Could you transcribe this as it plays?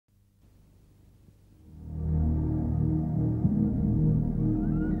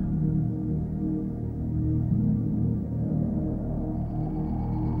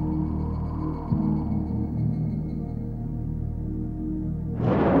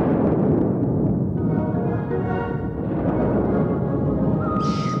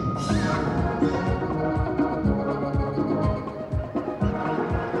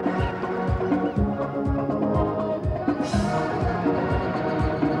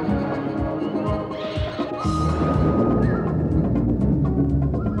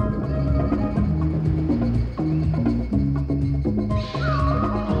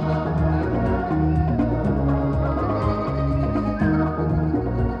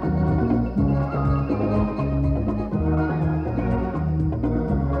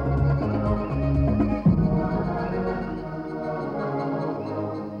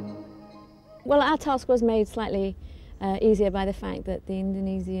task was made slightly easier by the fact that the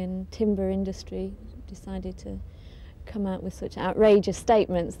Indonesian timber industry decided to come out with such outrageous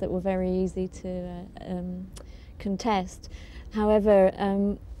statements that were very easy to contest.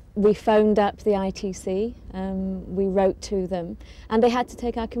 However, we phoned up the ITC, we wrote to them, and they had to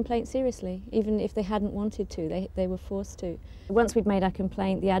take our complaint seriously. Even if they hadn't wanted to, they were forced to. Once we'd made our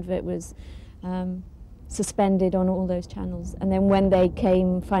complaint, the advert was suspended on all those channels, and then when they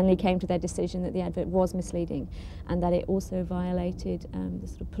finally came to their decision that the advert was misleading and that it also violated the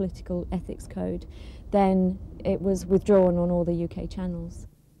sort of political ethics code, then it was withdrawn on all the UK channels.